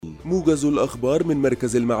موجز الأخبار من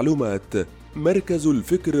مركز المعلومات، مركز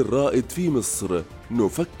الفكر الرائد في مصر.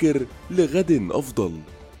 نفكر لغد أفضل.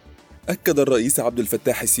 أكد الرئيس عبد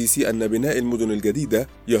الفتاح السيسي أن بناء المدن الجديدة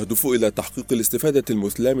يهدف إلى تحقيق الاستفادة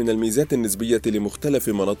المثلى من الميزات النسبية لمختلف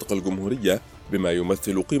مناطق الجمهورية، بما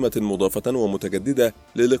يمثل قيمة مضافة ومتجددة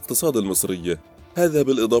للاقتصاد المصري. هذا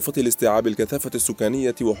بالإضافة لاستيعاب الكثافة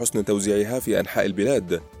السكانية وحسن توزيعها في أنحاء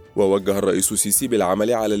البلاد. ووجه الرئيس السيسي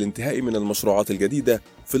بالعمل على الانتهاء من المشروعات الجديدة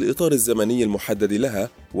في الإطار الزمني المحدد لها،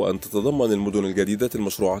 وأن تتضمن المدن الجديدة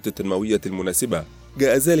المشروعات التنموية المناسبة.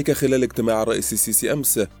 جاء ذلك خلال اجتماع الرئيس السيسي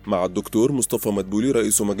أمس مع الدكتور مصطفى مدبولي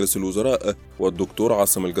رئيس مجلس الوزراء، والدكتور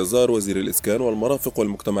عاصم الجزار وزير الإسكان والمرافق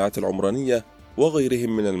والمجتمعات العمرانية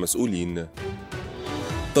وغيرهم من المسؤولين.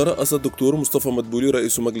 ترأس الدكتور مصطفى مدبولي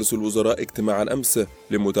رئيس مجلس الوزراء اجتماعا أمس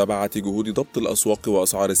لمتابعة جهود ضبط الأسواق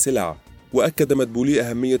وأسعار السلع، وأكد مدبولي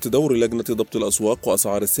أهمية دور لجنة ضبط الأسواق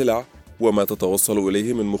وأسعار السلع وما تتوصل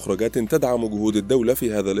إليه من مخرجات تدعم جهود الدولة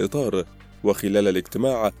في هذا الإطار. وخلال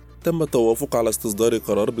الاجتماع تم التوافق على استصدار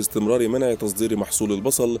قرار باستمرار منع تصدير محصول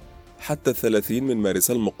البصل حتى 30 من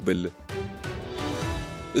مارس المقبل.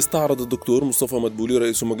 استعرض الدكتور مصطفى مدبولي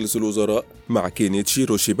رئيس مجلس الوزراء مع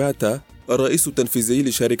كينيتشيرو شيباتا الرئيس التنفيذي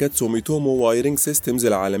لشركة سوميتومو وايرنج سيستمز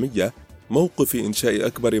العالمية موقف إنشاء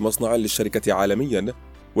أكبر مصنع للشركة عالمياً،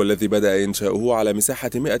 والذي بدأ إنشاؤه على مساحة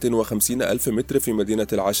 150 ألف متر في مدينة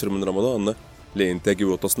العاشر من رمضان لإنتاج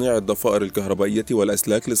وتصنيع الضفائر الكهربائية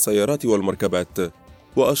والأسلاك للسيارات والمركبات.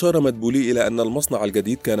 وأشار مدبولي إلى أن المصنع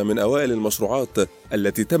الجديد كان من أوائل المشروعات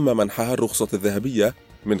التي تم منحها الرخصة الذهبية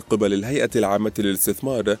من قبل الهيئة العامة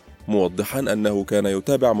للاستثمار، موضحاً أنه كان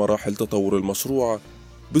يتابع مراحل تطور المشروع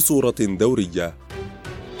بصورة دورية.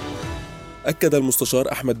 أكد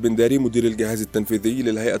المستشار أحمد بن داري مدير الجهاز التنفيذي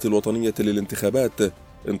للهيئة الوطنية للانتخابات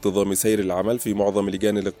انتظام سير العمل في معظم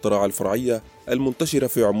لجان الاقتراع الفرعية المنتشرة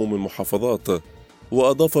في عموم المحافظات.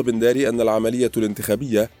 وأضاف بن داري أن العملية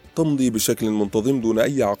الانتخابية تمضي بشكل منتظم دون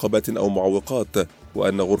أي عقبات أو معوقات،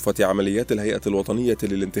 وأن غرفة عمليات الهيئة الوطنية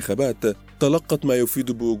للانتخابات تلقت ما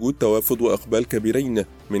يفيد بوجود توافد وإقبال كبيرين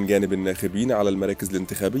من جانب الناخبين على المراكز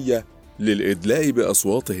الانتخابية للإدلاء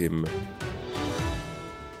بأصواتهم.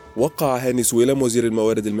 وقع هاني سويلم وزير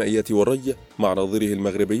الموارد المائية والري مع نظيره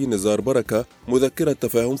المغربي نزار بركة مذكرة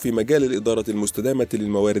تفاهم في مجال الإدارة المستدامة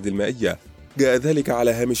للموارد المائية. جاء ذلك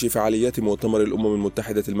على هامش فعاليات مؤتمر الأمم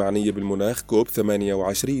المتحدة المعني بالمناخ كوب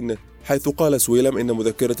 28، حيث قال سويلم إن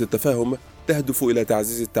مذكرة التفاهم تهدف إلى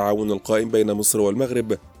تعزيز التعاون القائم بين مصر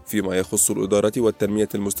والمغرب فيما يخص الإدارة والتنمية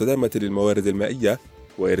المستدامة للموارد المائية،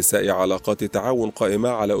 وإرساء علاقات تعاون قائمة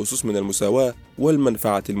على أسس من المساواة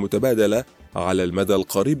والمنفعة المتبادلة على المدى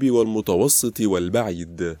القريب والمتوسط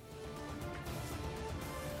والبعيد.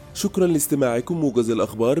 شكرا لاستماعكم. موجز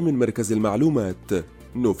الأخبار من مركز المعلومات.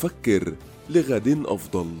 نفكر لغد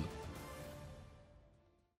أفضل.